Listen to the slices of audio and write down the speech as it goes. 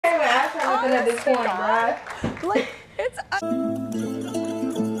can't even ask her nothing at this point, bruh. Like, it's...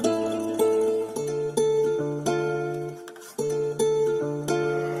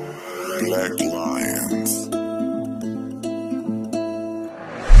 Black Lions.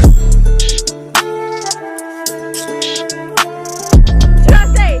 Should I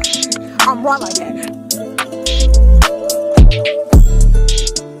say, I'm wrong like that.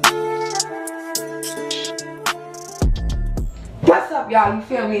 What's up, y'all? You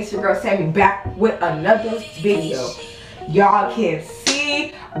feel me? It's your girl Sammy back with another video. Y'all can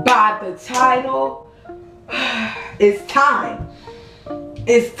see by the title, it's time.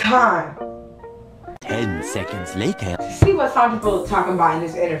 It's time. 10 seconds later. See what Sandra Bullock talking about in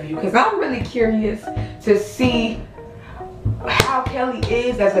this interview, because I'm really curious to see how Kelly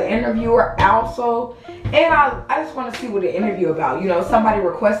is as an interviewer also. And I just want to see what the interview about. You know, somebody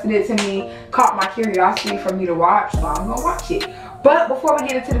requested it to me, caught my curiosity for me to watch, so I'm gonna watch it. But before we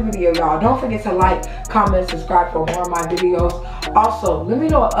get into the video, y'all, don't forget to like, comment, subscribe for more of my videos. Also, let me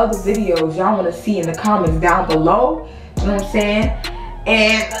know what other videos y'all want to see in the comments down below. You know what I'm saying?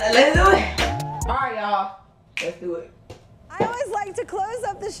 And let's do it. Alright, y'all, let's do it. I always like to close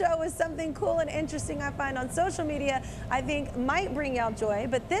up the show with something cool and interesting I find on social media I think might bring y'all joy.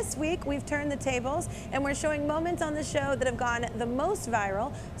 But this week we've turned the tables and we're showing moments on the show that have gone the most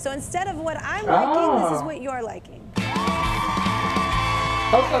viral. So instead of what I'm liking, this is what you're liking.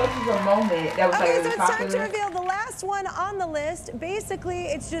 Oh, so this is a moment that was like really so it's popular. time to reveal the last one on the list. Basically,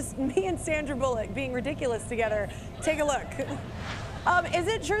 it's just me and Sandra Bullock being ridiculous together. Take a look. Is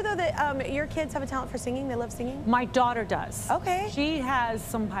it true, though, that your kids have a talent for singing? They love singing? My daughter does. Okay. She has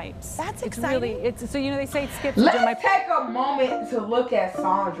some pipes. That's it's exciting. Really, so you know they say it skips. Let's take a moment to look at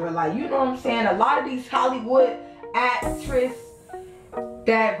Sandra. Like, you know what I'm saying? A lot of these Hollywood actresses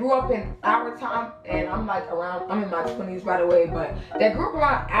that grew up in our time, and I'm in my 20s, by the way, but that grew up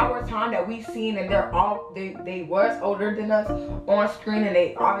around our time that we've seen, and they was older than us on screen, and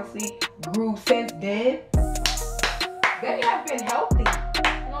they obviously grew since then. They have been healthy. You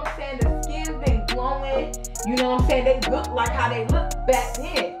know what I'm saying? The skin's been glowing. You know what I'm saying? They look like how they looked back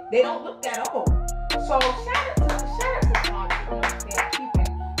then. They don't look that old. So shout out to Sandra. You know what I'm saying?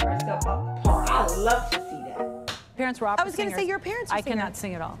 Keeping herself up apart. I love to see that. Parents were opera I was going to say your parents were I cannot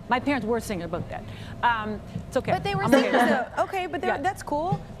sing at all. My parents were singing about that. It's okay. But they were singers, though. Okay, but that's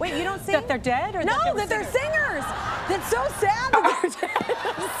cool. Wait, you don't sing? That they're dead? Or no, that they're singers. That's so sad that they're dead.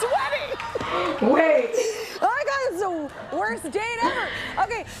 I'm sweating. Wait. Oh my God, it's the worst date ever.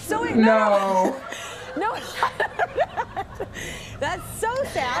 Okay, so wait. No. No. That's so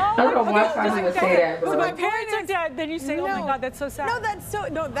sad. I don't know why I would say that, So but my parents are dead, then you say, oh my God, that's so sad. No, that is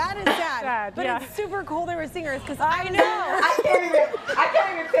sad. Sad, but yeah. it's super cool they were singers, because I know. I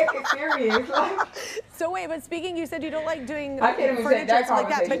can't even take it serious. Like, so wait, but speaking, you said you don't like doing I can't even furniture take that like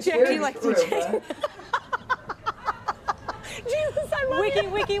that, but conversation do you like serious, teaching? Jesus, I love Wiki, you.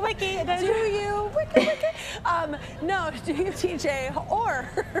 wiki, wiki. Do you? Wiki, wiki. No, do you TJ or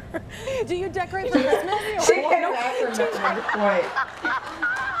do you decorate for Christmas? she can't answer nothing at this point.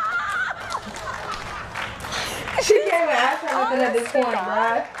 She can't even answer nothing at this point,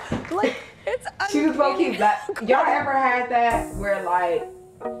 bruh. Like, it's She was gonna keep that. Y'all ever had that where like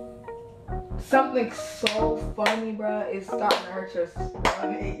something so funny, bruh, is starting to hurt your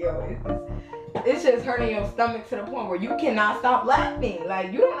stomach? Yo, it's just hurting your stomach to the point where you cannot stop laughing.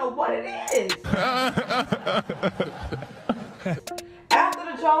 Like, you don't know what it is. After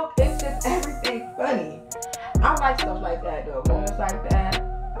the joke, it's just everything funny. I like stuff like that, though. Moments like that.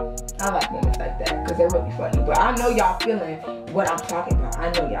 I like moments like that because they're really funny. But I know y'all feeling what I'm talking about. I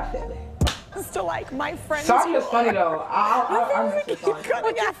know y'all feeling. to like my friends. Sandra's funny, though. I miss Sandra.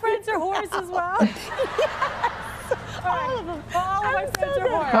 But your friends are whores as well? Yes. All of them. All of my friends are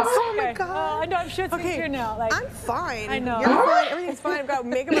whores. Oh my Okay. God. I know, I'm sure it's easier now. Like, I'm fine. I know. You're fine. Everything's fine. I've got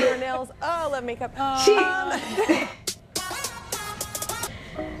makeup on my nails. Oh, I love makeup.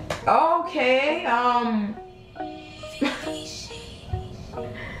 Okay,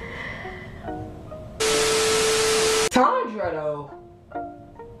 Sandra, though,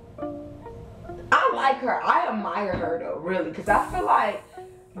 I like her. I admire her, though, really, because I feel like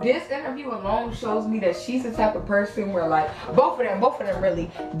this interview alone shows me that she's the type of person where, like, both of them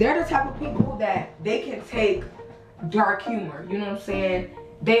really, they're the type of people that they can take dark humor, you know what I'm saying?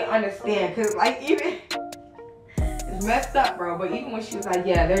 They understand, because, like, even it's messed up, bro, but even when she was like,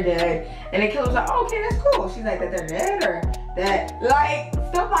 yeah, they're dead, and the killer was like, oh, okay, that's cool. She's like, that they're dead, or that, like,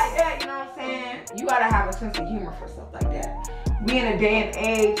 stuff like that, you know what I'm saying? You gotta have a sense of humor for stuff like that. We in a day and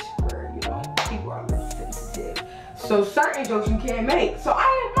age where, you know, people are a little sensitive. So certain jokes you can't make. So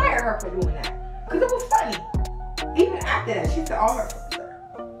I admire her for doing that. Because it was funny. Even after that, she said all her friends are.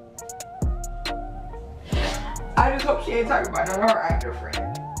 hope she ain't talking about none of her actor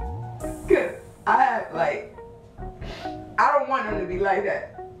friends. Cause I have like, I don't want them to be like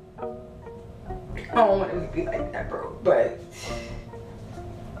that. I don't want them to be like that, bro. But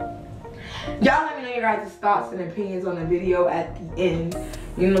y'all let me know your guys' thoughts and opinions on the video at the end.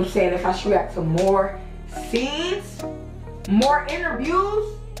 You know what I'm saying? If I should react to more scenes, more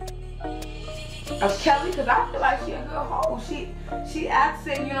interviews of Kelly, because I feel like she a good hoe. She acts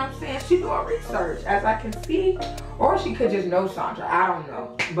it, you know what I'm saying? She doing research, as I can see. Or she could just know Sandra. I don't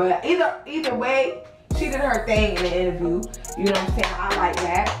know. But either way, she did her thing in the interview. You know what I'm saying? I like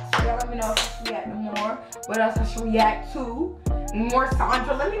that. So y'all let me know if I should react to more. What else I should react to? More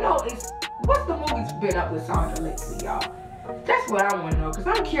Sandra. Let me know what's the movies been up with Sandra lately, y'all? That's what I want to know, because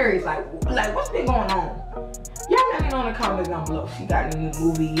I'm curious, like what's been going on? Y'all let me know in the comments down below if she got any new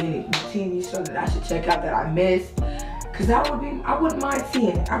movie, any TV show that I should check out that I missed. Because I wouldn't mind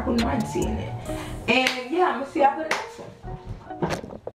seeing it. I wouldn't mind seeing it. And yeah, I'm going to see y'all for the next